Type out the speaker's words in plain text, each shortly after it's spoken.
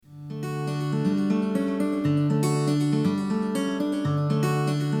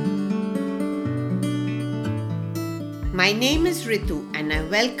My name is Ritu and I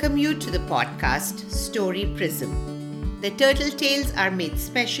welcome you to the podcast Story Prism. The turtle tales are made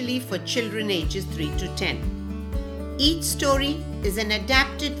specially for children ages 3 to 10. Each story is an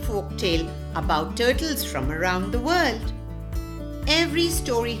adapted folk tale about turtles from around the world. Every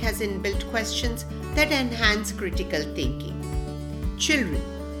story has inbuilt questions that enhance critical thinking. Children,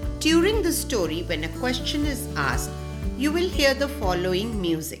 during the story, when a question is asked, you will hear the following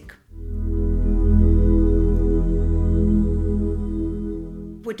music.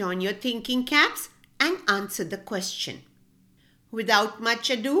 Put on your thinking caps and answer the question. Without much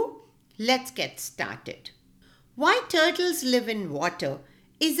ado, let's get started. Why Turtles Live in Water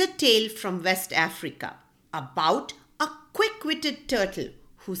is a tale from West Africa about a quick-witted turtle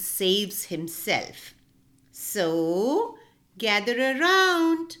who saves himself. So, gather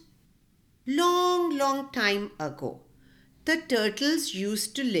around. Long time ago, the turtles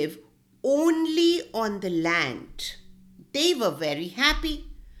used to live only on the land. They were very happy.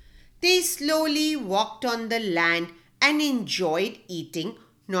 They slowly walked on the land and enjoyed eating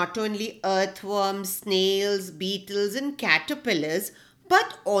not only earthworms, snails, beetles, and caterpillars,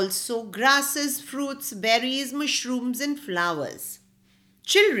 but also grasses, fruits, berries, mushrooms, and flowers.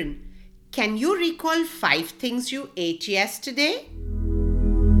 Children, can you recall 5 things you ate yesterday?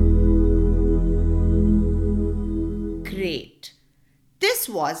 Great. This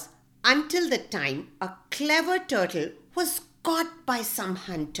was until the time a clever turtle was caught by some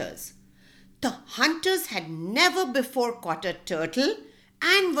hunters. The hunters had never before caught a turtle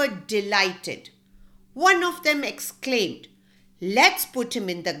and were delighted. One of them exclaimed, "Let's put him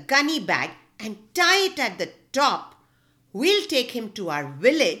in the gunny bag and tie it at the top. We'll take him to our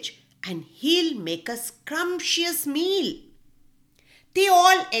village and he'll make a scrumptious meal." They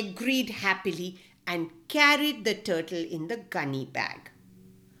all agreed happily and carried the turtle in the gunny bag.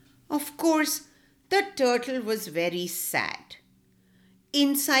 Of course, the turtle was very sad.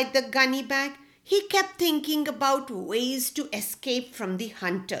 Inside the gunny bag, he kept thinking about ways to escape from the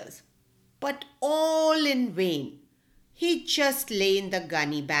hunters. But all in vain. He just lay in the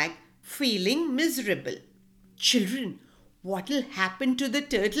gunny bag, feeling miserable. Children, what'll happen to the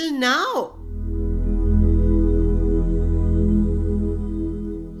turtle now?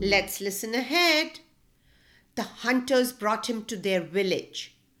 Let's listen ahead. The hunters brought him to their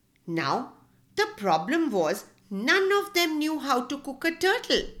village. Now, the problem was none of them knew how to cook a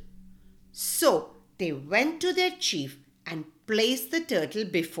turtle. So, they went to their chief and placed the turtle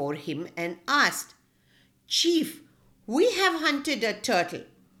before him and asked, "Chief, we have hunted a turtle,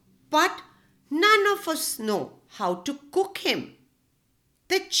 but none of us know how to cook him."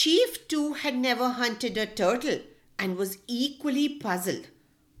 The chief too had never hunted a turtle and was equally puzzled.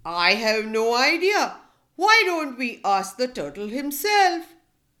 "I have no idea. Why don't we ask the turtle himself?"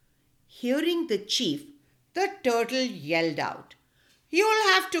 Hearing the chief, the turtle yelled out, "You'll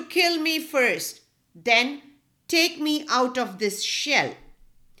have to kill me first, then take me out of this shell."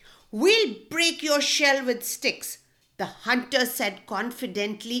 "We'll break your shell with sticks," the hunter said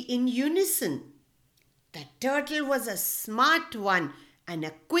confidently in unison. The turtle was a smart one and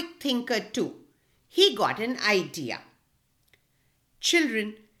a quick thinker too. He got an idea.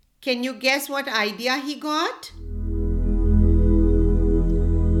 Children, can you guess what idea he got?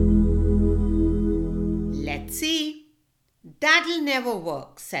 Let's see. "That'll never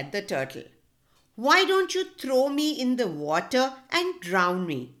work," said the turtle. "Why don't you throw me in the water and drown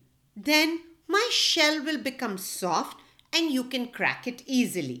me? Then my shell will become soft and you can crack it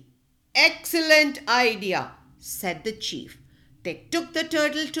easily." "Excellent idea," said the chief. They took the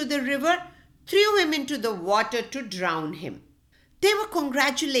turtle to the river, threw him into the water to drown him. They were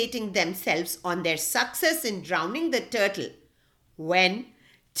congratulating themselves on their success in drowning the turtle when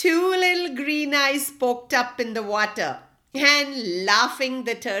 2 little green eyes poked up in the water, and laughing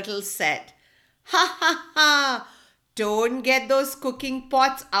the turtle said, "Ha ha ha! Don't get those cooking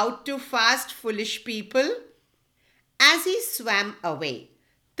pots out too fast, foolish people." As he swam away,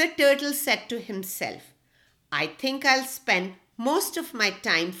 the turtle said to himself, "I think I'll spend most of my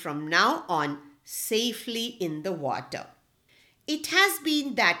time from now on safely in the water." It has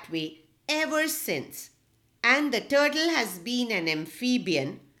been that way ever since, and the turtle has been an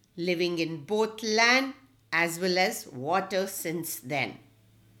amphibian living in both land as well as water since then.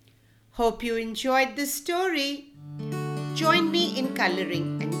 Hope you enjoyed this story. Join me in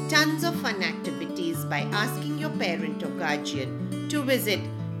coloring and tons of fun activities by asking your parent or guardian to visit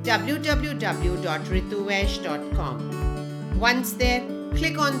www.rituvesh.com. Once there,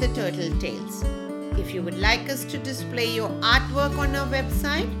 click on the Turtle Tales. If you would like us to display your artwork on our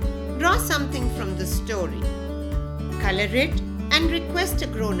website, draw something from the story, color it, and request a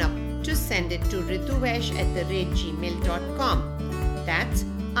grown-up to send it to rituvesh@gmail.com. That's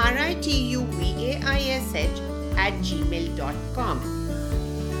RITUVAISH@gmail.com.